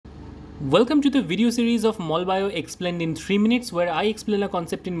Welcome to the video series of MolBio explained in 3 minutes, where I explain a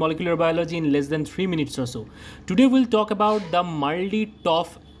concept in molecular biology in less than 3 minutes or so. Today we'll talk about the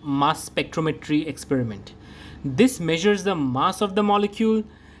MALDI-TOF mass spectrometry experiment. This measures the mass of the molecule.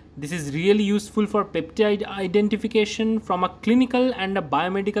 This is really useful for peptide identification. From a clinical and a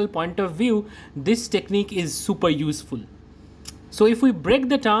biomedical point of view, this technique is super useful. So if we break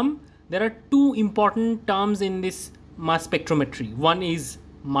the term, there are two important terms in this mass spectrometry. One is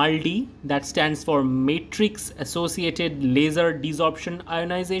MALDI, that stands for matrix associated laser desorption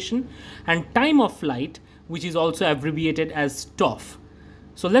ionization, and time of flight, which is also abbreviated as TOF.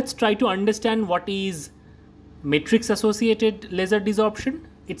 So let's try to understand what is matrix associated laser desorption.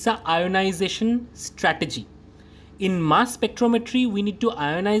 It's a ionization strategy. In mass spectrometry, we need to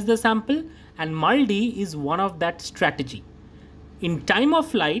ionize the sample, and MALDI is one of that strategy. In time of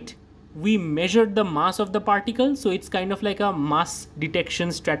flight, we measured the mass of the particle, so it's kind of like a mass detection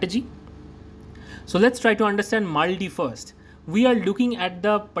strategy. So let's try to understand MALDI first. We are looking at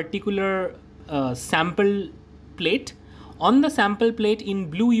the particular sample plate. On the sample plate in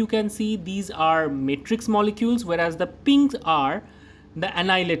blue, you can see these are matrix molecules, whereas the pink are the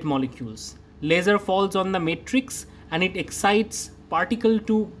annihilate molecules. Laser falls on the matrix and it excites particle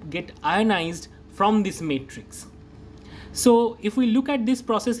to get ionized from this matrix. So if we look at this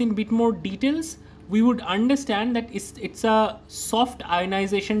process in bit more details, we would understand that it's a soft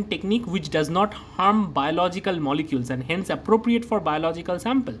ionization technique which does not harm biological molecules and hence appropriate for biological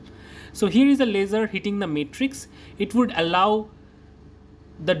sample. So here is a laser hitting the matrix. It would allow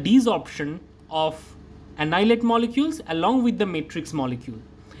the desorption of annihilate molecules along with the matrix molecule.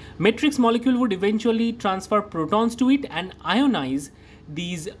 Matrix molecule would eventually transfer protons to it and ionize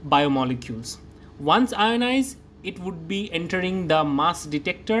these biomolecules. Once ionized, it would be entering the mass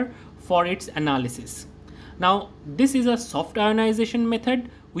detector for its analysis. Now, this is a soft ionization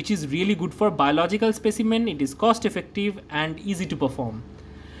method which is really good for biological specimen. It is cost effective and easy to perform.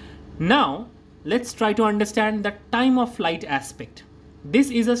 Now, let's try to understand the time of flight aspect.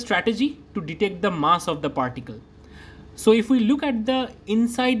 This is a strategy to detect the mass of the particle. So if we look at the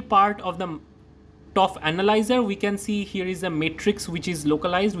inside part of the TOF analyzer, we can see here is a matrix which is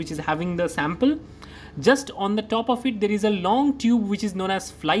localized, which is having the sample. Just on the top of it, there is a long tube which is known as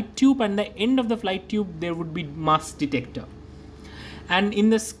flight tube, and the end of the flight tube there would be mass detector. And in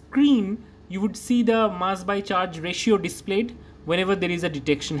the screen, you would see the mass by charge ratio displayed whenever there is a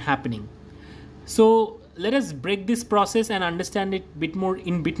detection happening. So let us break this process and understand it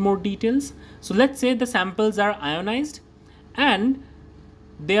in bit more details. So let's say the samples are ionized and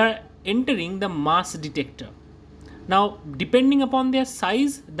they are entering the mass detector. Now, depending upon their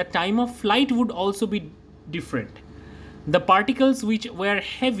size, the time of flight would also be different. The particles which were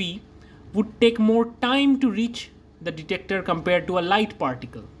heavy would take more time to reach the detector compared to a light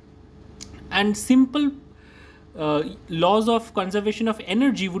particle. And simple laws of conservation of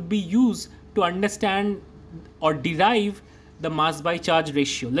energy would be used to understand or derive the mass by charge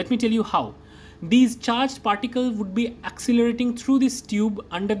ratio. Let me tell you how. These charged particles would be accelerating through this tube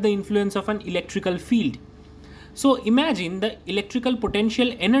under the influence of an electrical field. So imagine the electrical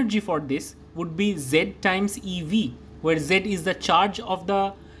potential energy for this would be Z times EV, where Z is the charge of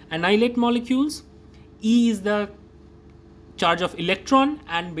the annihilate molecules, E is the charge of electron,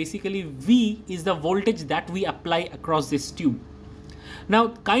 and basically V is the voltage that we apply across this tube. Now,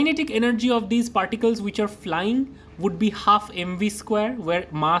 kinetic energy of these particles which are flying would be half mv square, where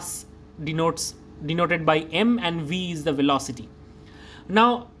mass denoted by m and v is the velocity.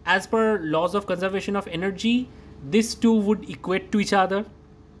 Now, as per laws of conservation of energy, these two would equate to each other.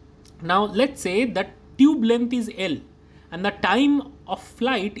 Now, let's say that tube length is L and the time of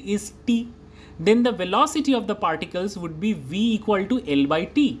flight is t. Then the velocity of the particles would be v equal to L by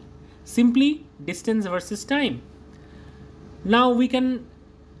t. Simply distance versus time. Now we can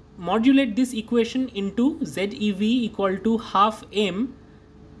modulate this equation into ZeV equal to half m.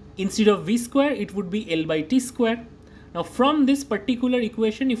 Instead of v square, it would be L by t square. Now from this particular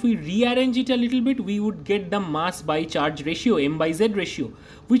equation, if we rearrange it a little bit, we would get the mass by charge ratio, m by z ratio,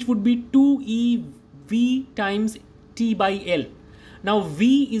 which would be 2ev times t by L. Now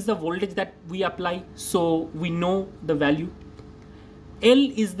v is the voltage that we apply, so we know the value.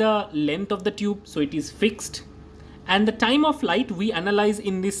 L is the length of the tube, so it is fixed. And the time of flight we analyze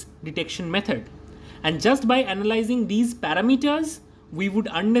in this detection method. And just by analyzing these parameters, we would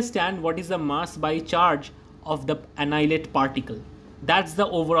understand what is the mass by charge of the annihilate particle. That's the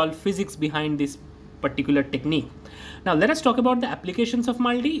overall physics behind this particular technique. Now let us talk about the applications of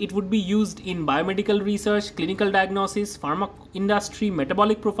MALDI. It would be used in biomedical research, clinical diagnosis, pharma industry,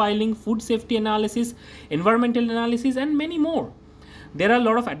 metabolic profiling, food safety analysis, environmental analysis, and many more. There are a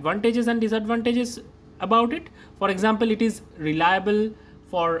lot of advantages and disadvantages about it. For example, it is reliable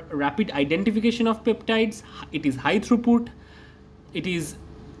for rapid identification of peptides, it is high throughput, it is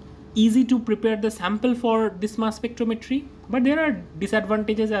easy to prepare the sample for this mass spectrometry. But there are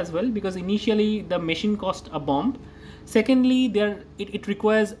disadvantages as well, because initially the machine cost a bomb. Secondly, it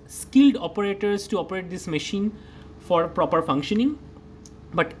requires skilled operators to operate this machine for proper functioning.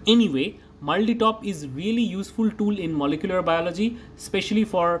 But anyway, MALDI-TOF is really useful tool in molecular biology, especially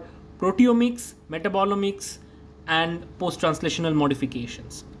for proteomics, metabolomics, and post-translational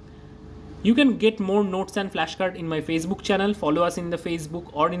modifications. You can get more notes and flashcards in my Facebook channel. Follow us in the Facebook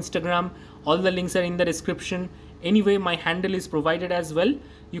or Instagram. All the links are in the description. Anyway, my handle is provided as well.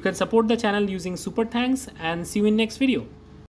 You can support the channel using super thanks, and see you in next video.